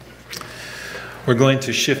We're going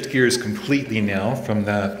to shift gears completely now from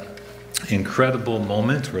that incredible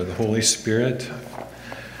moment where the Holy Spirit,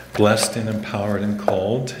 blessed and empowered and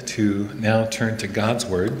called, to now turn to God's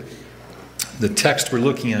Word. The text we're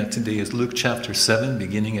looking at today is Luke chapter 7,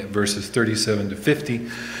 beginning at verses 37 to 50,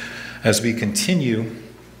 as we continue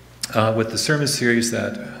with the sermon series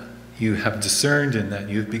that you have discerned and that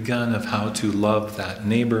you've begun of how to love that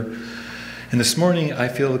neighbor. And this morning, I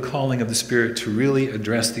feel the calling of the Spirit to really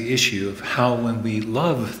address the issue of how when we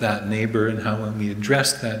love that neighbor and how when we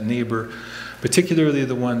address that neighbor, particularly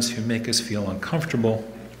the ones who make us feel uncomfortable,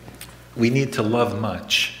 we need to love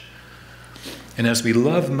much. And as we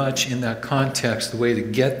love much in that context, the way to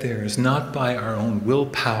get there is not by our own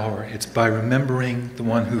willpower, it's by remembering the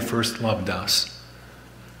one who first loved us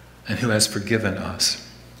and who has forgiven us.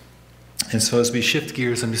 And so as we shift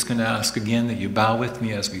gears, I'm just going to ask again that you bow with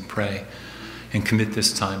me as we pray and commit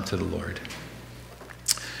this time to the Lord.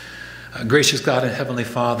 Gracious God and Heavenly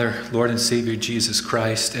Father, Lord and Savior Jesus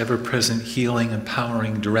Christ, ever-present, healing,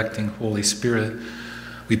 empowering, directing Holy Spirit,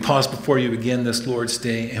 we pause before you again this Lord's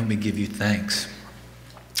Day and we give you thanks.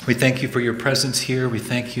 We thank you for your presence here. We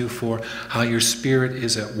thank you for how your Spirit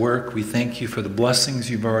is at work. We thank you for the blessings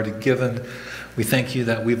you've already given. We thank you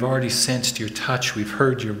that we've already sensed your touch. We've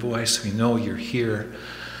heard your voice. We know you're here.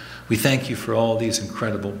 We thank you for all these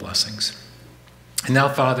incredible blessings. And now,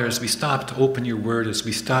 Father, as we stop to open your word, as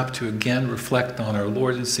we stop to again reflect on our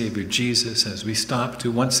Lord and Savior Jesus, as we stop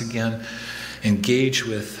to once again engage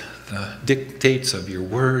with the dictates of your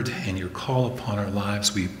word and your call upon our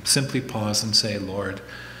lives, we simply pause and say, Lord,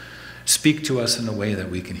 speak to us in a way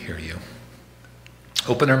that we can hear you.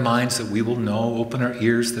 Open our minds that we will know, open our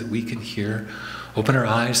ears that we can hear, open our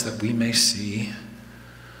eyes that we may see.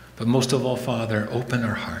 But most of all, Father, open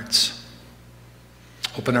our hearts.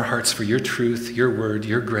 Open our hearts for your truth, your word,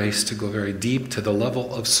 your grace to go very deep to the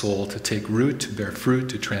level of soul, to take root, to bear fruit,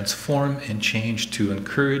 to transform and change, to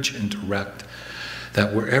encourage and direct,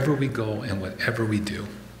 that wherever we go and whatever we do,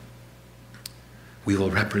 we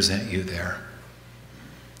will represent you there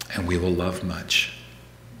and we will love much.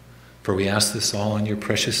 For we ask this all in your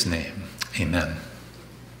precious name. Amen.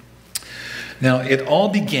 Now, it all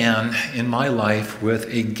began in my life with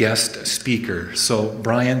a guest speaker. So,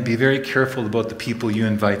 Brian, be very careful about the people you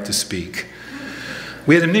invite to speak.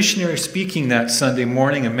 We had a missionary speaking that Sunday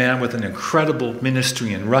morning, a man with an incredible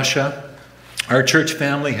ministry in Russia. Our church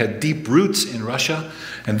family had deep roots in Russia,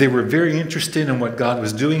 and they were very interested in what God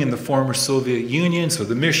was doing in the former Soviet Union. So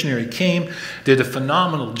the missionary came, did a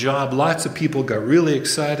phenomenal job. Lots of people got really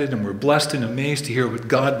excited and were blessed and amazed to hear what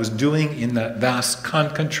God was doing in that vast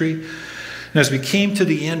country. And as we came to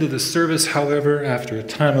the end of the service, however, after a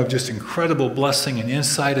time of just incredible blessing and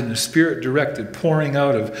insight and the Spirit-directed pouring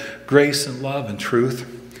out of grace and love and truth,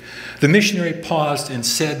 the missionary paused and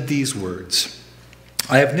said these words,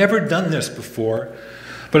 I have never done this before,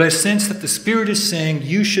 but I sense that the Spirit is saying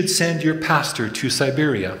you should send your pastor to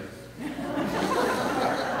Siberia.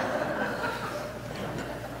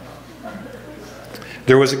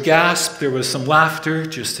 There was a gasp, there was some laughter,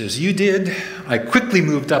 just as you did. I quickly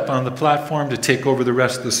moved up on the platform to take over the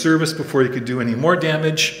rest of the service before he could do any more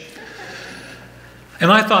damage.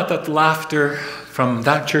 And I thought that the laughter from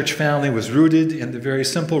that church family was rooted in the very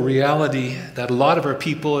simple reality that a lot of our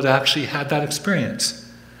people had actually had that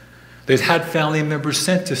experience. They'd had family members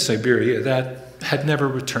sent to Siberia that had never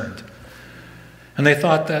returned. And they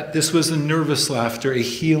thought that this was a nervous laughter, a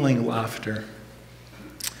healing laughter.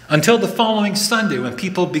 Until the following Sunday, when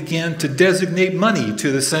people began to designate money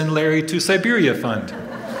to the Send Larry to Siberia Fund.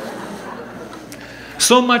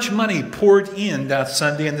 So much money poured in that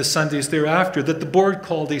Sunday and the Sundays thereafter that the board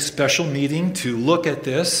called a special meeting to look at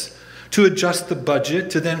this, to adjust the budget,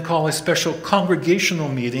 to then call a special congregational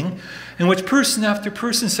meeting in which person after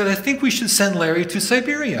person said, I think we should send Larry to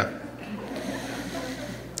Siberia.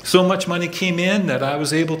 So much money came in that I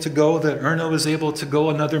was able to go, that Erna was able to go,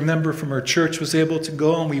 another member from our church was able to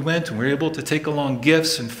go, and we went and we were able to take along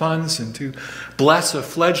gifts and funds and to bless a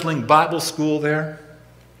fledgling Bible school there,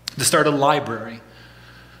 to start a library,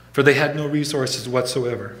 for they had no resources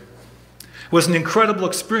whatsoever. It was an incredible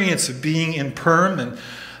experience of being in Perm and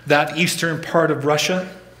that eastern part of Russia,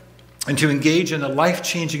 and to engage in a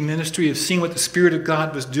life-changing ministry of seeing what the Spirit of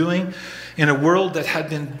God was doing in a world that had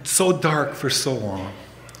been so dark for so long.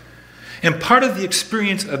 And part of the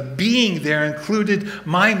experience of being there included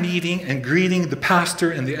my meeting and greeting the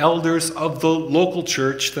pastor and the elders of the local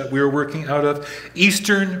church that we were working out of,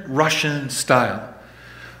 Eastern Russian style.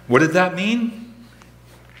 What did that mean?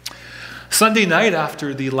 Sunday night,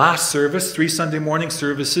 after the last service, 3 Sunday morning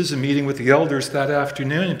services, a meeting with the elders that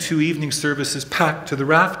afternoon, and 2 evening services packed to the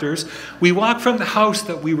rafters, we walked from the house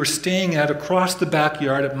that we were staying at across the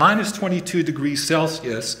backyard at minus 22 degrees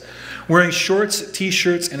Celsius, wearing shorts,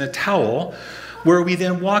 t-shirts, and a towel, where we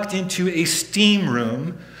then walked into a steam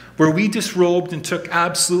room where we disrobed and took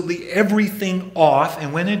absolutely everything off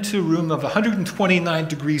and went into a room of 129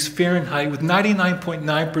 degrees Fahrenheit with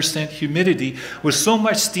 99.9% humidity with so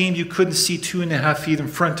much steam you couldn't see 2.5 feet in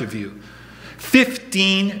front of you.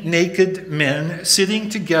 15 naked men sitting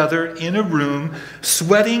together in a room,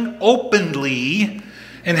 sweating openly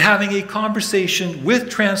and having a conversation with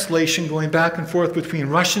translation going back and forth between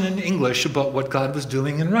Russian and English about what God was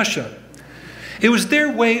doing in Russia. It was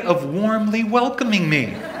their way of warmly welcoming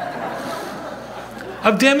me,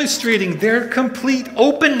 of demonstrating their complete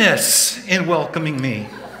openness in welcoming me.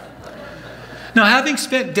 Now, having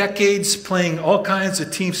spent decades playing all kinds of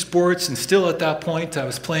team sports, and still at that point I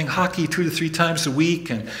was playing hockey 2 to 3 times a week,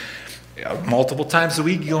 and multiple times a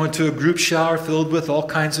week going to a group shower filled with all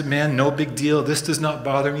kinds of men, no big deal. This does not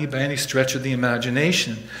bother me by any stretch of the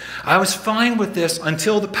imagination. I was fine with this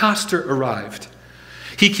until the pastor arrived.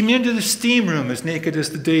 He came into the steam room as naked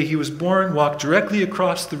as the day he was born, walked directly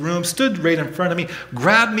across the room, stood right in front of me,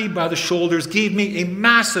 grabbed me by the shoulders, gave me a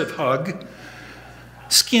massive hug,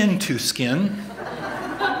 skin to skin,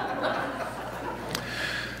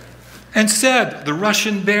 and said, "The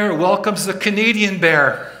Russian bear welcomes the Canadian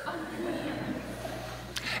bear,"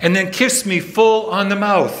 and then kissed me full on the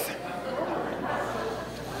mouth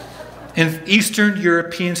in Eastern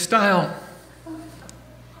European style.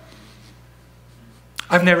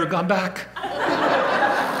 I've never gone back.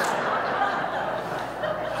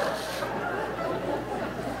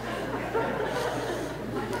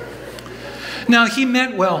 Now, he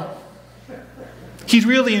meant well. He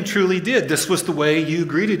really and truly did. This was the way you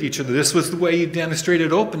greeted each other. This was the way you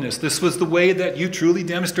demonstrated openness. This was the way that you truly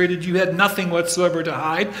demonstrated you had nothing whatsoever to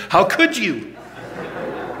hide. How could you?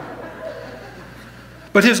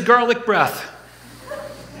 But his garlic breath,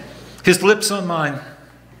 his lips on mine,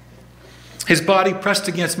 his body pressed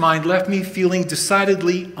against mine, left me feeling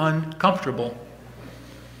decidedly uncomfortable.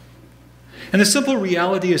 And the simple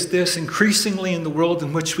reality is this: increasingly in the world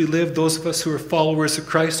in which we live, those of us who are followers of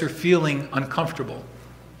Christ are feeling uncomfortable.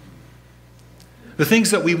 The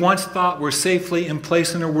things that we once thought were safely in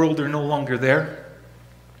place in our world are no longer there.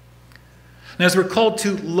 And as we're called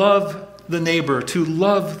to love the neighbor, to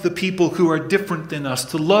love the people who are different than us,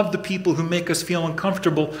 to love the people who make us feel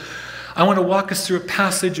uncomfortable, I want to walk us through a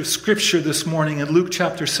passage of Scripture this morning in Luke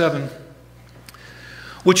chapter 7,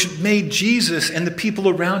 which made Jesus and the people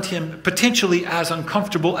around him potentially as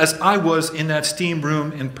uncomfortable as I was in that steam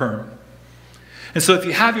room in Perm. And so if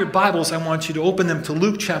you have your Bibles, I want you to open them to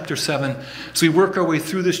Luke chapter 7 as we work our way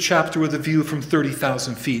through this chapter with a view from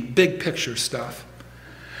 30,000 feet. Big picture stuff.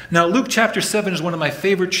 Now, Luke chapter 7 is one of my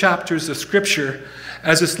favorite chapters of Scripture,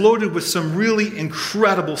 as it's loaded with some really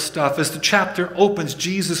incredible stuff. As the chapter opens,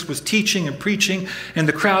 Jesus was teaching and preaching, and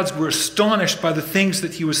the crowds were astonished by the things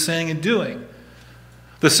that he was saying and doing.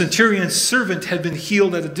 The centurion's servant had been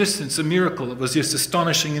healed at a distance, a miracle. It was just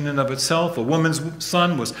astonishing in and of itself. A woman's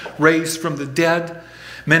son was raised from the dead.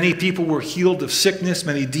 Many people were healed of sickness.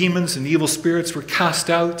 Many demons and evil spirits were cast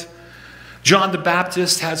out. John the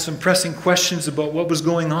Baptist had some pressing questions about what was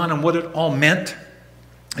going on and what it all meant.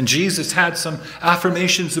 And Jesus had some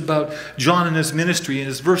affirmations about John and his ministry. And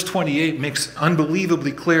as verse 28 makes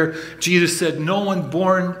unbelievably clear, Jesus said, "No one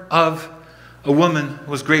born of a woman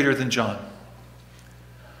was greater than John."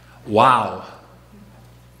 Wow.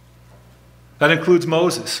 That includes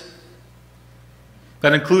Moses.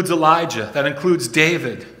 That includes Elijah. That includes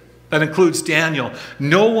David. That includes Daniel.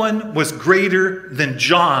 No one was greater than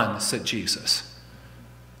John, said Jesus.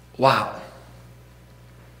 Wow.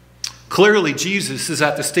 Clearly, Jesus is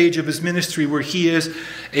at the stage of his ministry where he is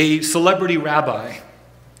a celebrity rabbi.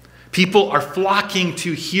 People are flocking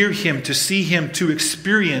to hear him, to see him, to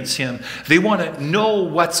experience him. They want to know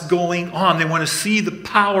what's going on. They want to see the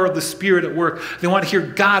power of the Spirit at work. They want to hear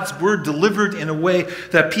God's word delivered in a way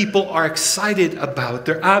that people are excited about.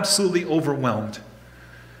 They're absolutely overwhelmed.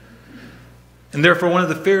 And therefore, one of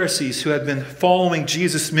the Pharisees who had been following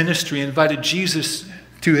Jesus' ministry invited Jesus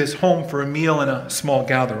to his home for a meal and a small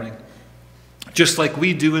gathering. Just like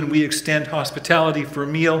we do, and we extend hospitality for a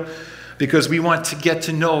meal because we want to get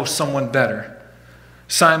to know someone better.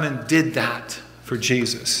 Simon did that for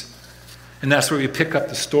Jesus. And that's where we pick up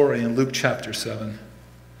the story in Luke chapter 7.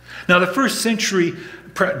 Now, the first century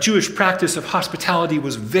Jewish practice of hospitality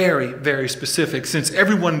was very, very specific. Since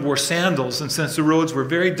everyone wore sandals and since the roads were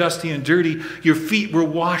very dusty and dirty, your feet were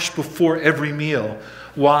washed before every meal.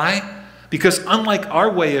 Why? Because unlike our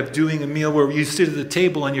way of doing a meal where you sit at the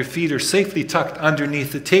table and your feet are safely tucked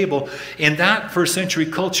underneath the table, in that first century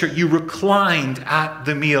culture, you reclined at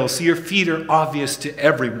the meal, so your feet are obvious to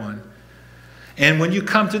everyone. And when you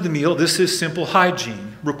come to the meal, this is simple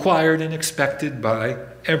hygiene, required and expected by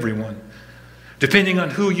everyone. Depending on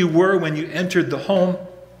who you were when you entered the home,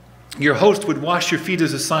 your host would wash your feet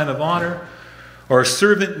as a sign of honor, or a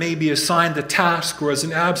servant may be assigned the task, or as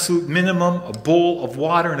an absolute minimum, a bowl of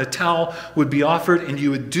water and a towel would be offered, and you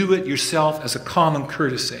would do it yourself as a common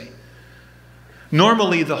courtesy.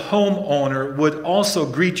 Normally, the homeowner would also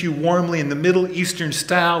greet you warmly in the Middle Eastern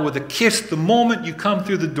style with a kiss the moment you come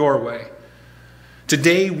through the doorway.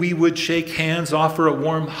 Today, we would shake hands, offer a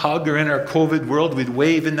warm hug, or in our COVID world, we'd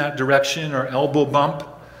wave in that direction or elbow bump.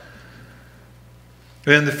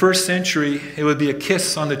 But in the first century, it would be a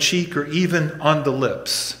kiss on the cheek or even on the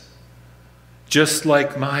lips, just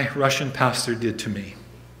like my Russian pastor did to me.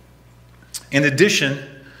 In addition,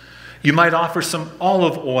 you might offer some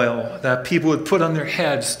olive oil that people would put on their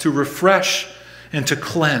heads to refresh and to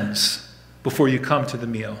cleanse before you come to the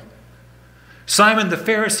meal. Simon the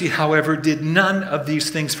Pharisee, however, did none of these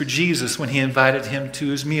things for Jesus when he invited him to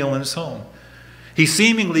his meal in his home. He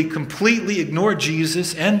seemingly completely ignored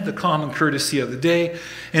Jesus and the common courtesy of the day,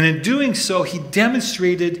 and in doing so, he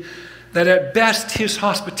demonstrated that at best his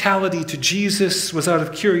hospitality to Jesus was out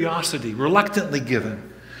of curiosity, reluctantly given,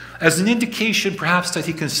 as an indication perhaps that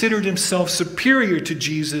he considered himself superior to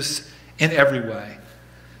Jesus in every way.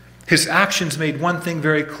 His actions made one thing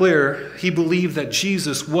very clear. He believed that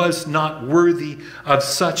Jesus was not worthy of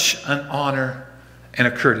such an honor and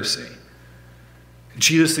a courtesy.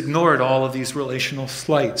 Jesus ignored all of these relational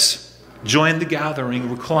slights, joined the gathering,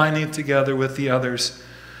 reclining together with the others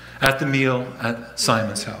at the meal at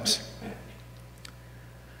Simon's house.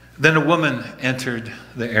 Then a woman entered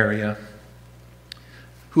the area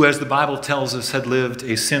who, as the Bible tells us, had lived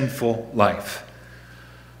a sinful life.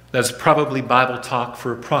 That's probably Bible talk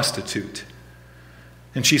for a prostitute.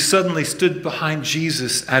 And she suddenly stood behind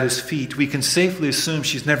Jesus at his feet. We can safely assume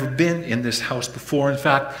she's never been in this house before. In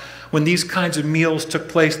fact, when these kinds of meals took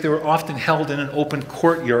place, they were often held in an open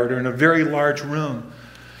courtyard or in a very large room.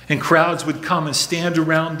 And crowds would come and stand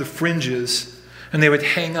around the fringes, and they would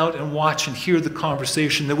hang out and watch and hear the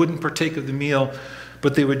conversation. They wouldn't partake of the meal,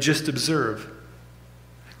 but they would just observe.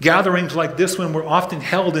 Gatherings like this one were often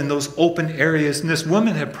held in those open areas, and this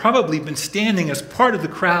woman had probably been standing as part of the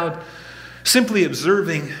crowd, simply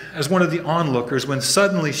observing as one of the onlookers, when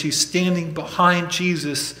suddenly she's standing behind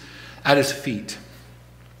Jesus at his feet,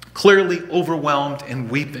 clearly overwhelmed and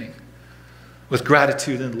weeping with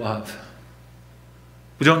gratitude and love.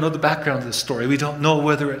 We don't know the background of the story. We don't know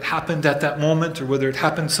whether it happened at that moment or whether it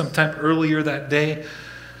happened sometime earlier that day.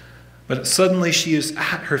 But suddenly she is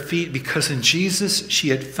at her feet because in Jesus she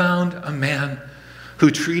had found a man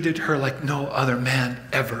who treated her like no other man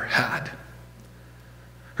ever had.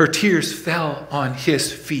 Her tears fell on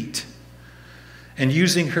his feet, and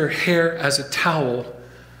using her hair as a towel,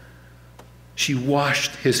 she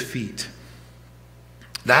washed his feet.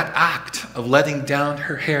 That act of letting down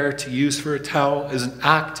her hair to use for a towel is an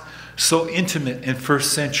act so intimate in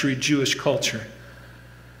first century Jewish culture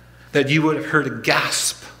that you would have heard a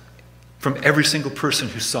gasp from every single person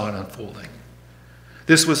who saw it unfolding.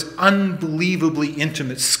 This was unbelievably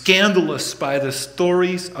intimate, scandalous by the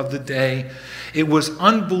stories of the day. It was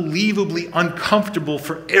unbelievably uncomfortable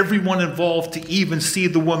for everyone involved to even see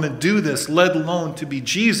the woman do this, let alone to be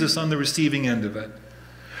Jesus on the receiving end of it.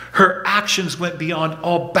 Her actions went beyond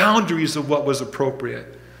all boundaries of what was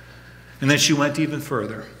appropriate. And then she went even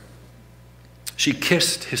further. She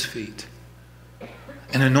kissed his feet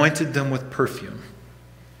and anointed them with perfume.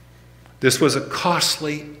 This was a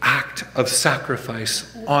costly act of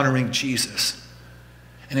sacrifice honoring Jesus.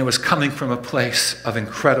 And it was coming from a place of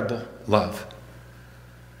incredible love.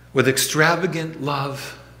 With extravagant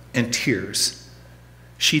love and tears,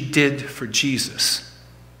 she did for Jesus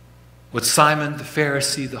what Simon the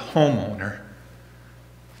Pharisee, the homeowner,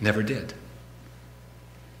 never did.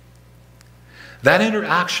 That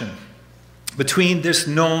interaction between this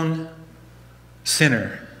known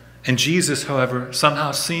sinner and Jesus, however,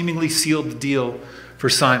 somehow seemingly sealed the deal for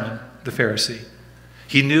Simon the Pharisee.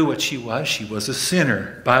 He knew what she was. She was a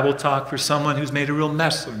sinner. Bible talk for someone who's made a real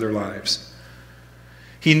mess of their lives.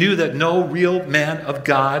 He knew that no real man of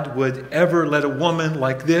God would ever let a woman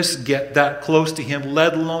like this get that close to him,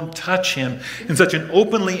 let alone touch him in such an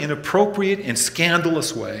openly inappropriate and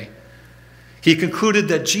scandalous way. He concluded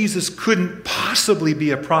that Jesus couldn't possibly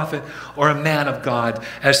be a prophet or a man of God.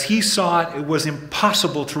 As he saw it, it was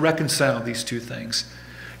impossible to reconcile these two things.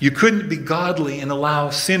 You couldn't be godly and allow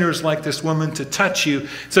sinners like this woman to touch you in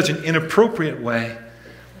such an inappropriate way.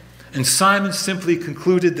 And Simon simply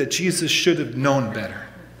concluded that Jesus should have known better.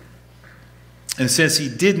 And since he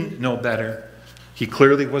didn't know better, he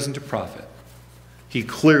clearly wasn't a prophet. He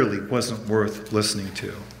clearly wasn't worth listening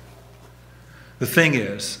to. The thing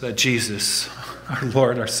is that Jesus, our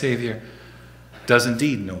Lord, our Savior, does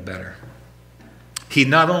indeed know better. He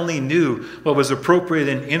not only knew what was appropriate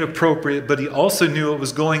and inappropriate, but he also knew what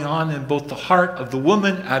was going on in both the heart of the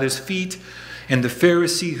woman at his feet and the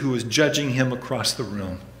Pharisee who was judging him across the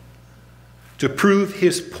room. To prove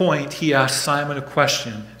his point, he asked Simon a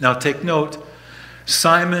question. Now take note,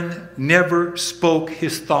 Simon never spoke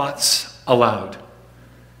his thoughts aloud.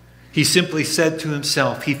 He simply said to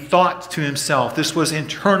himself, he thought to himself. This was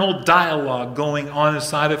internal dialogue going on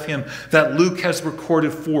inside of him that Luke has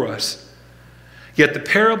recorded for us. Yet the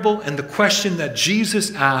parable and the question that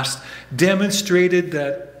Jesus asked demonstrated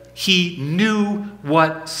that he knew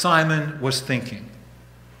what Simon was thinking.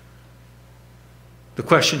 The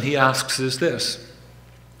question he asks is this,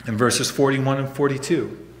 in verses 41 and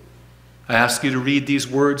 42. I ask you to read these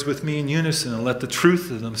words with me in unison and let the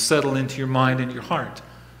truth of them settle into your mind and your heart.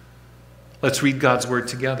 Let's read God's word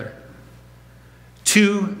together.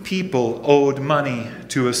 2 people owed money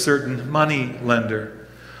to a certain money lender.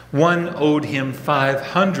 One owed him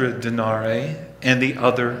 500 denarii and the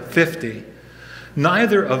other 50.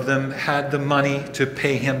 Neither of them had the money to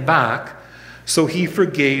pay him back, so he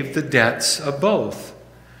forgave the debts of both.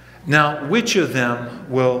 Now, which of them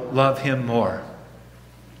will love him more?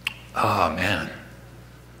 Oh, man.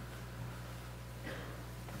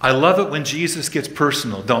 I love it when Jesus gets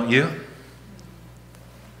personal, don't you?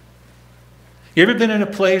 You ever been in a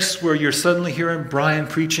place where you're suddenly hearing Brian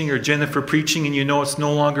preaching or Jennifer preaching and you know it's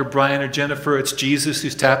no longer Brian or Jennifer, it's Jesus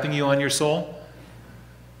who's tapping you on your soul?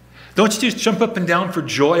 Don't you just jump up and down for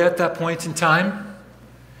joy at that point in time?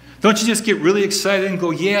 Don't you just get really excited and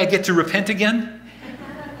go, yeah, I get to repent again?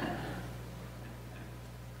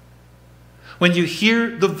 When you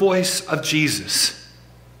hear the voice of Jesus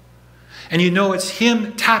and you know it's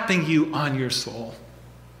him tapping you on your soul,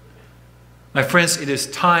 my friends, it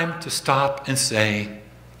is time to stop and say,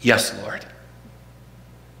 yes, Lord.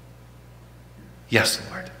 Yes,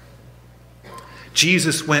 Lord.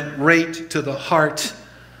 Jesus went right to the heart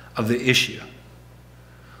of the issue,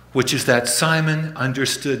 which is that Simon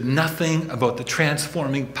understood nothing about the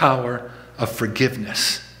transforming power of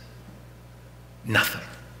forgiveness. Nothing.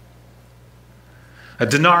 A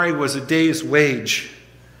denarii was a day's wage.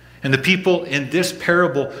 And the people in this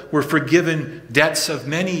parable were forgiven debts of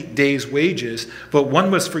many days' wages, but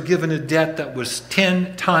one was forgiven a debt that was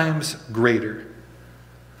 10 times greater.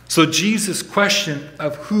 So Jesus' question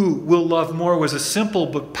of who will love more was a simple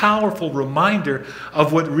but powerful reminder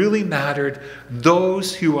of what really mattered.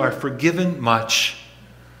 Those who are forgiven much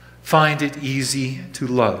find it easy to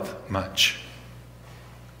love much.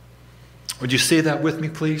 Would you say that with me,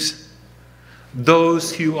 please?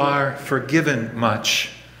 Those who are forgiven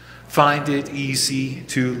much find it easy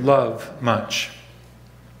to love much.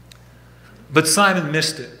 But Simon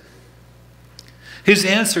missed it. His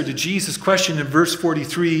answer to Jesus' question in verse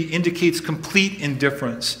 43 indicates complete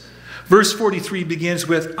indifference. Verse 43 begins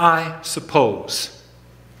with, I suppose.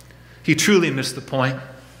 He truly missed the point.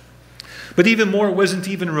 But even more, wasn't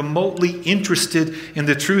even remotely interested in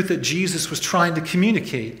the truth that Jesus was trying to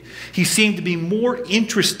communicate. He seemed to be more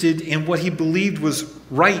interested in what he believed was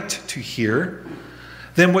right to hear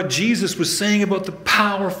than what Jesus was saying about the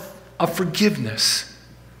power of forgiveness.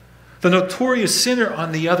 The notorious sinner,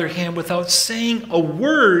 on the other hand, without saying a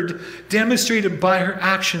word, demonstrated by her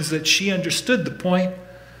actions that she understood the point.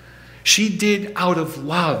 She did out of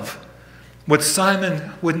love what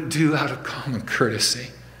Simon wouldn't do out of common courtesy.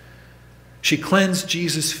 She cleansed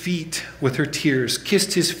Jesus' feet with her tears,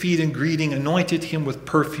 kissed his feet in greeting, anointed him with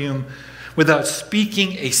perfume. Without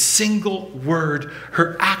speaking a single word,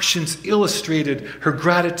 her actions illustrated her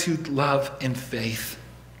gratitude, love, and faith.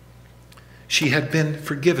 She had been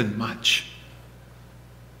forgiven much,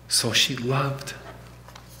 so she loved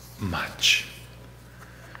much.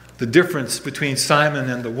 The difference between Simon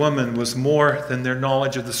and the woman was more than their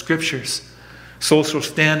knowledge of the Scriptures, social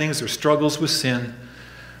standings, or struggles with sin.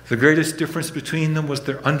 The greatest difference between them was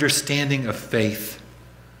their understanding of faith.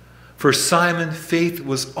 For Simon, faith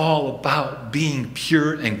was all about being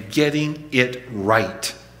pure and getting it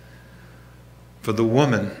right. For the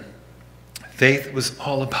woman, faith was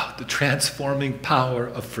all about the transforming power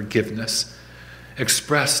of forgiveness,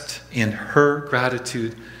 expressed in her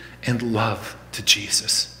gratitude and love to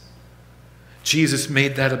Jesus. Jesus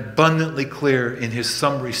made that abundantly clear in his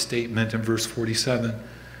summary statement in verse 47.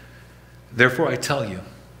 Therefore, I tell you,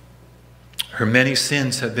 Her many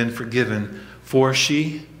sins have been forgiven, for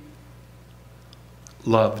she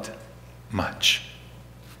loved much.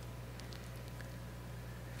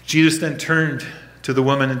 Jesus then turned to the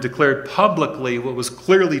woman and declared publicly what was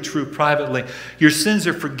clearly true privately. Your sins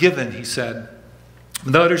are forgiven, he said.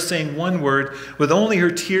 Without her saying one word, with only her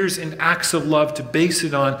tears and acts of love to base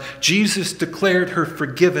it on, Jesus declared her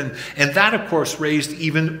forgiven. And that, of course, raised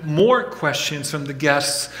even more questions from the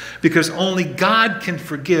guests, because only God can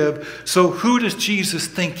forgive. So who does Jesus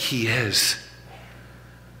think he is?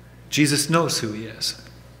 Jesus knows who he is.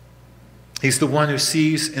 He's the one who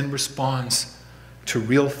sees and responds to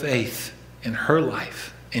real faith in her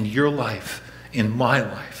life, in your life, in my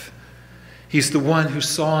life. He's the one who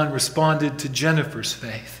saw and responded to Jennifer's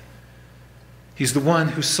faith. He's the one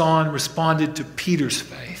who saw and responded to Peter's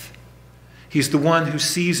faith. He's the one who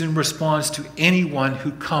sees and responds to anyone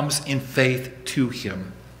who comes in faith to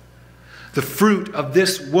him. The fruit of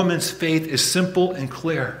this woman's faith is simple and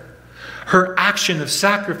clear. Her action of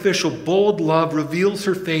sacrificial, bold love reveals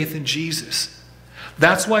her faith in Jesus.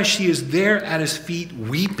 That's why she is there at his feet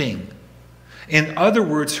weeping. In other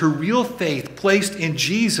words, her real faith placed in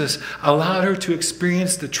Jesus allowed her to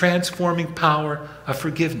experience the transforming power of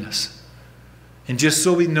forgiveness. And just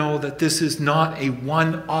so we know that this is not a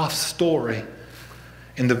one-off story,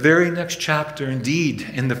 in the very next chapter, indeed,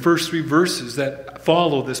 in the first 3 verses that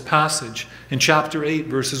follow this passage, in chapter 8,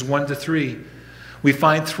 verses 1 to 3, we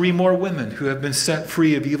find 3 more women who have been set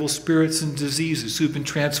free of evil spirits and diseases, who've been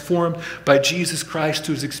transformed by Jesus Christ,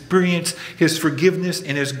 who's experienced his forgiveness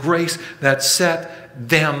and his grace that set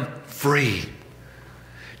them free.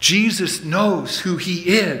 Jesus knows who he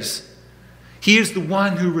is. He is the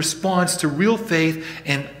one who responds to real faith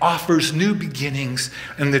and offers new beginnings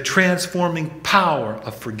and the transforming power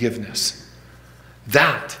of forgiveness.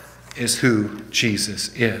 That is who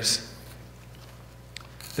Jesus is.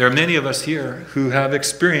 There are many of us here who have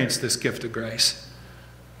experienced this gift of grace.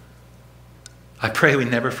 I pray we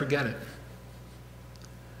never forget it.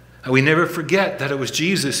 We never forget that it was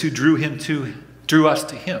Jesus who drew us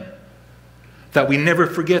to him. That we never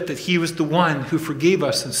forget that he was the one who forgave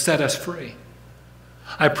us and set us free.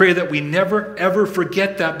 I pray that we never ever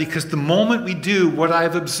forget that, because the moment we do, what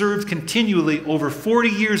I've observed continually over 40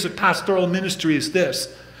 years of pastoral ministry is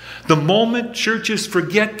this. The moment churches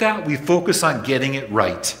forget that, we focus on getting it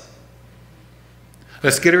right.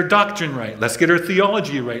 Let's get our doctrine right. Let's get our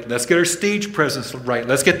theology right. Let's get our stage presence right.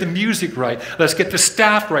 Let's get the music right. Let's get the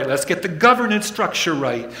staff right. Let's get the governance structure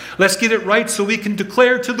right. Let's get it right so we can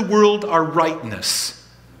declare to the world our rightness.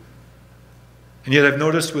 And yet I've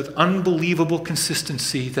noticed with unbelievable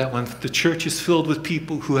consistency that when the church is filled with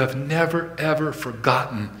people who have never ever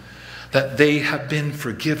forgotten that they have been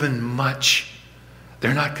forgiven much,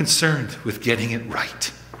 they're not concerned with getting it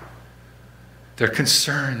right. They're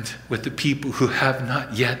concerned with the people who have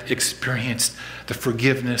not yet experienced the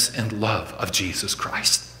forgiveness and love of Jesus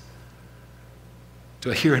Christ. Do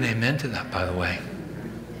I hear an amen to that, by the way?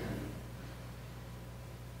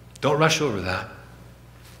 Don't rush over that.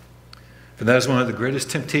 For that is one of the greatest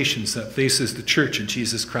temptations that faces the church in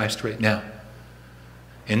Jesus Christ right now.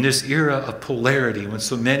 In this era of polarity, when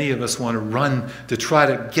so many of us want to run to try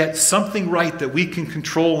to get something right that we can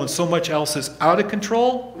control and so much else is out of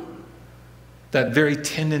control, that very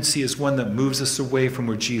tendency is one that moves us away from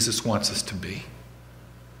where Jesus wants us to be,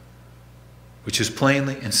 which is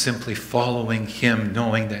plainly and simply following him,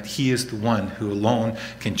 knowing that he is the one who alone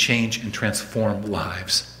can change and transform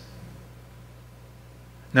lives.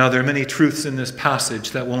 Now, there are many truths in this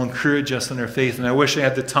passage that will encourage us in our faith, and I wish I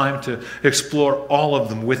had the time to explore all of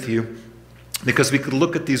them with you, because we could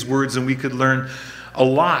look at these words and we could learn a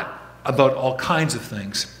lot about all kinds of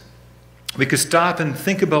things. We could stop and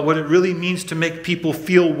think about what it really means to make people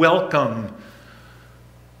feel welcome.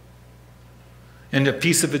 And a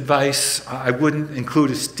piece of advice, I wouldn't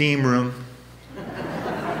include a steam room.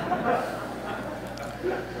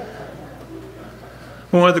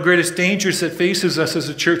 One of the greatest dangers that faces us as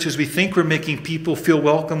a church is we think we're making people feel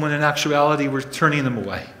welcome when in actuality we're turning them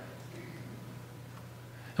away.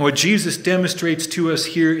 And what Jesus demonstrates to us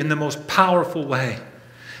here in the most powerful way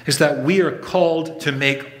is that we are called to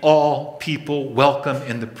make all people welcome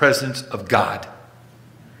in the presence of God.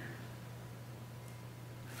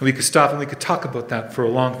 And we could stop and we could talk about that for a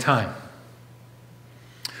long time.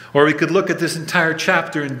 Or we could look at this entire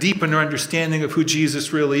chapter and deepen our understanding of who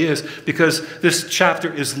Jesus really is, because this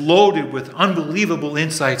chapter is loaded with unbelievable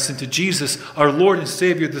insights into Jesus, our Lord and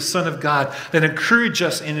Savior, the Son of God, that encourage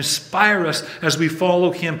us and inspire us as we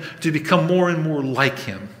follow him to become more and more like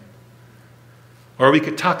him. Or we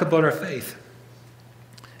could talk about our faith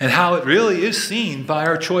and how it really is seen by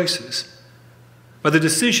our choices. by the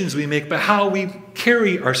decisions we make, by how we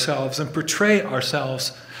carry ourselves and portray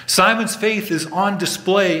ourselves. Simon's faith is on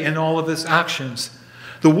display in all of his actions.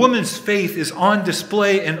 The woman's faith is on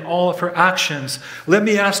display in all of her actions. Let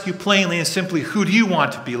me ask you plainly and simply, who do you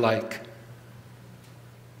want to be like?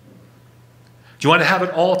 Do you want to have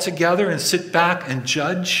it all together and sit back and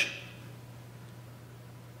judge?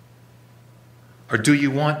 Or do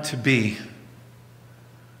you want to be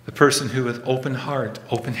the person who with open heart,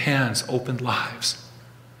 open hands, open lives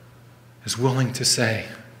is willing to say,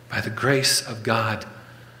 by the grace of God,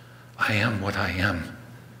 I am what I am.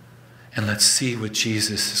 And let's see what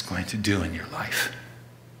Jesus is going to do in your life.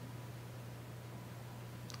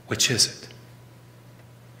 Which is it?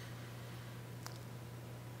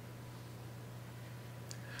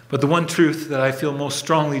 But the one truth that I feel most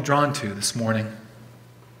strongly drawn to this morning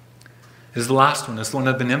is the last one. It's the one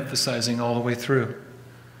I've been emphasizing all the way through.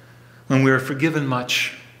 When we are forgiven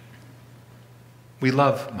much, we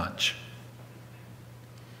love much.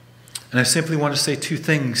 And I simply want to say two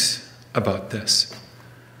things about this.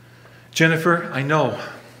 Jennifer, I know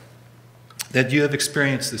that you have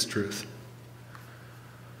experienced this truth.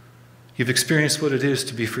 You've experienced what it is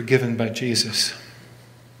to be forgiven by Jesus.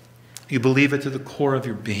 You believe it to the core of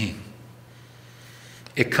your being.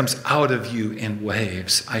 It comes out of you in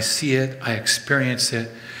waves. I see it, I experience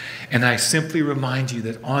it, and I simply remind you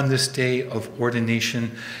that on this day of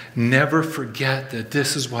ordination, never forget that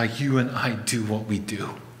this is why you and I do what we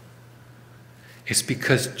do. It's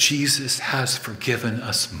because Jesus has forgiven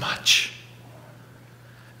us much.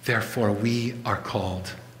 Therefore, we are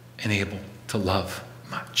called and able to love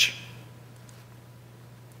much.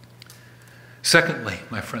 Secondly,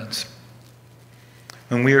 my friends,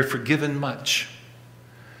 when we are forgiven much,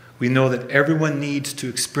 we know that everyone needs to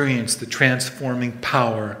experience the transforming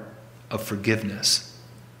power of forgiveness.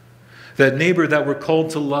 That neighbor that we're called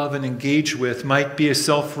to love and engage with might be a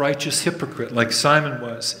self-righteous hypocrite like Simon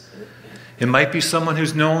was. It might be someone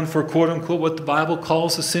who's known for, quote unquote, what the Bible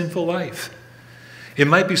calls a sinful life. It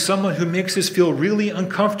might be someone who makes us feel really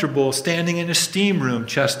uncomfortable standing in a steam room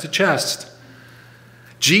chest to chest.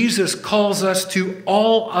 Jesus calls us to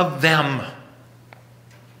all of them.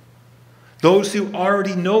 Those who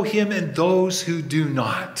already know him and those who do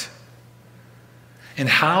not. And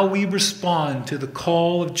how we respond to the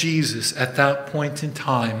call of Jesus at that point in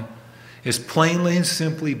time is plainly and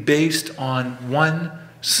simply based on one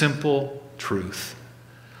simple truth.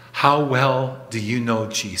 How well do you know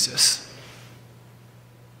Jesus?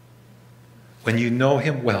 When you know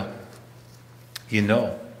him well, you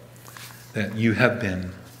know that you have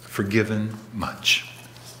been forgiven much.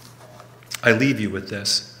 I leave you with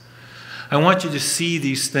this. I want you to see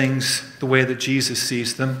these things the way that Jesus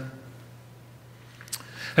sees them.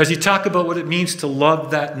 As you talk about what it means to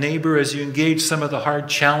love that neighbor, as you engage some of the hard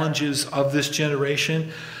challenges of this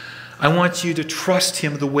generation, I want you to trust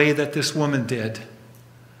him the way that this woman did.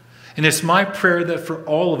 And it's my prayer that for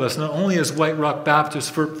all of us, not only as White Rock Baptists,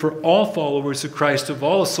 for all followers of Christ, of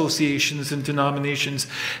all associations and denominations,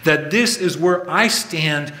 that this is where I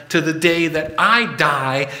stand to the day that I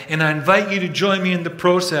die, and I invite you to join me in the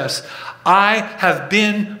process. I have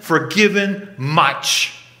been forgiven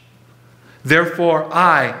much. Therefore,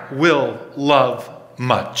 I will love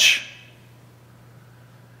much.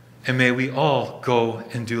 And may we all go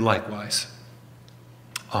and do likewise.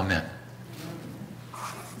 Amen.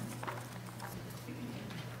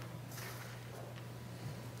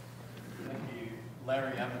 Thank you,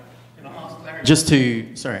 Larry. I'm going to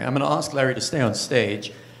ask Larry to stay on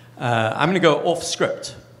stage. I'm going to go off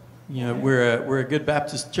script. You know, we're a Good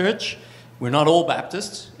Baptist church. We're not all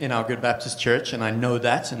Baptists in our Good Baptist church, and I know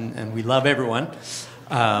that, and we love everyone.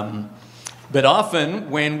 But often,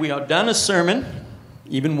 when we are done a sermon,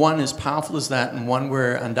 even one as powerful as that, and one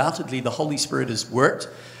where undoubtedly the Holy Spirit has worked,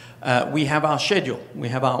 we have our schedule. We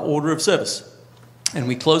have our order of service. And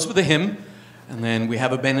we close with a hymn, and then we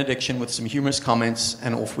have a benediction with some humorous comments,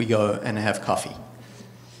 and off we go and have coffee.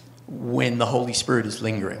 When the Holy Spirit is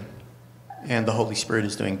lingering, and the Holy Spirit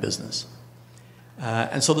is doing business.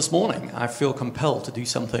 And so this morning, I feel compelled to do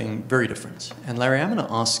something very different. And Larry, I'm going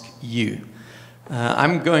to ask you.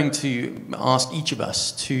 I'm going to ask each of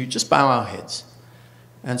us to just bow our heads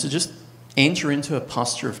and to just enter into a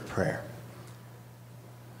posture of prayer.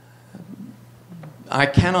 I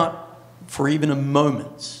cannot, for even a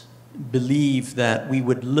moment, believe that we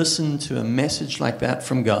would listen to a message like that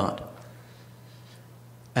from God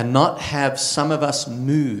and not have some of us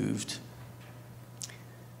moved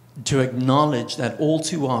to acknowledge that all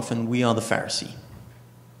too often we are the Pharisee.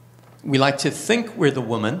 We like to think we're the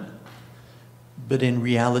woman, but in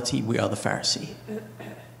reality we are the Pharisee.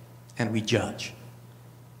 And we judge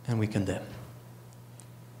and we condemn.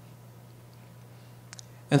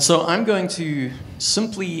 And so I'm going to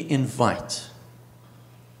simply invite.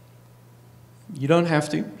 You don't have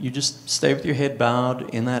to. You just stay with your head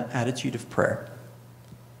bowed in that attitude of prayer.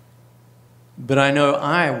 But I know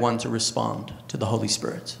I want to respond to the Holy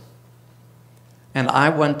Spirit. And I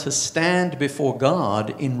want to stand before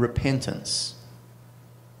God in repentance.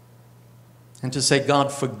 And to say,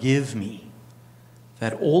 God, forgive me,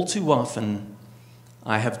 that all too often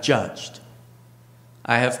I have judged.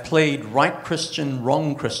 I have played right Christian,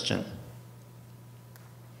 wrong Christian,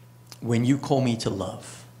 when you call me to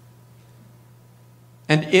love.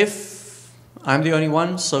 And if I'm the only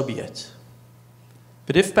one, so be it.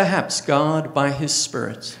 But if perhaps God, by His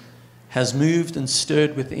Spirit, has moved and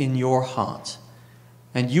stirred within your heart,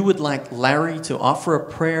 and you would like Larry to offer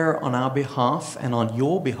a prayer on our behalf and on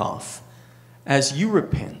your behalf, as you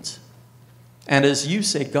repent, and as you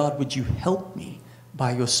say, God, would you help me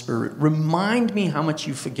by your Spirit? Remind me how much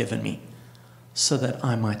you've forgiven me so that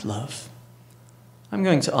I might love. I'm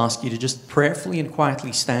going to ask you to just prayerfully and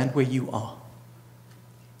quietly stand where you are.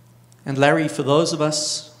 And Larry, for those of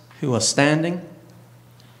us who are standing,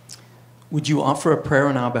 would you offer a prayer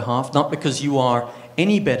on our behalf, not because you are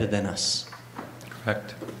any better than us,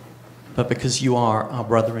 Correct. but because you are our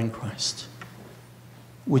brother in Christ?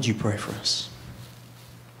 Would you pray for us?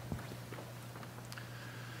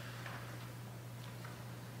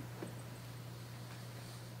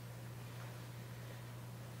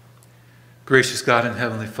 Gracious God and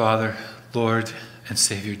Heavenly Father, Lord and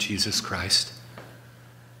Savior Jesus Christ,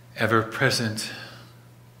 ever-present,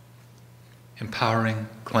 empowering,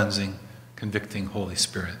 cleansing, convicting Holy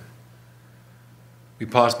Spirit. We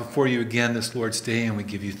pause before you again this Lord's Day and we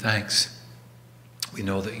give you thanks. We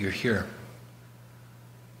know that you're here.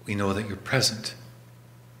 We know that you're present.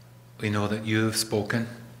 We know that you have spoken,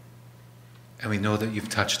 and we know that you've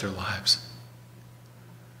touched our lives.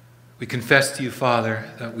 We confess to you, Father,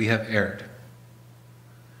 that we have erred.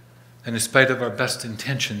 And in spite of our best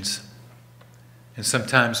intentions, and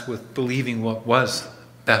sometimes with believing what was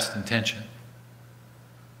best intention,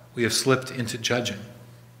 we have slipped into judging.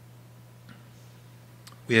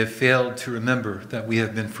 We have failed to remember that we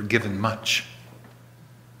have been forgiven much.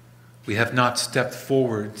 We have not stepped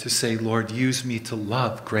forward to say, Lord, use me to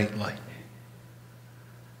love greatly.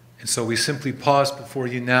 And so we simply pause before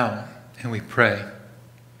you now, and we pray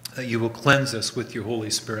that you will cleanse us with your Holy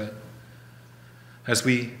Spirit. As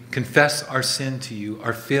we confess our sin to you,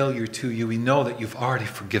 our failure to you, we know that you've already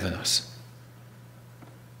forgiven us.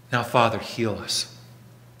 Now, Father, heal us.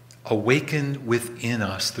 Awaken within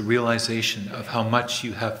us the realization of how much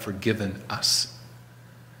you have forgiven us.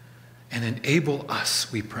 And enable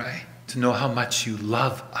us, we pray, to know how much you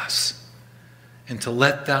love us. And to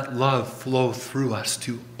let that love flow through us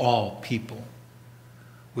to all people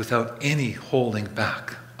without any holding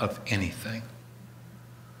back of anything.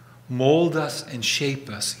 Mold us and shape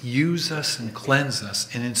us, use us and cleanse us,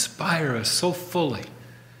 and inspire us so fully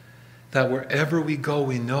that wherever we go,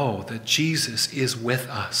 we know that Jesus is with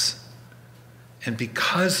us. And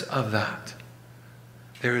because of that,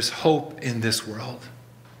 there is hope in this world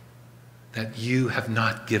that you have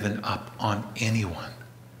not given up on anyone,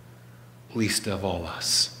 least of all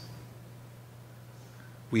us.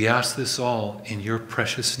 We ask this all in your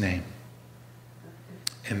precious name.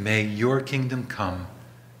 And may your kingdom come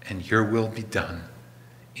and your will be done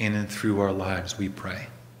in and through our lives, we pray.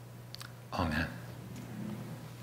 Amen.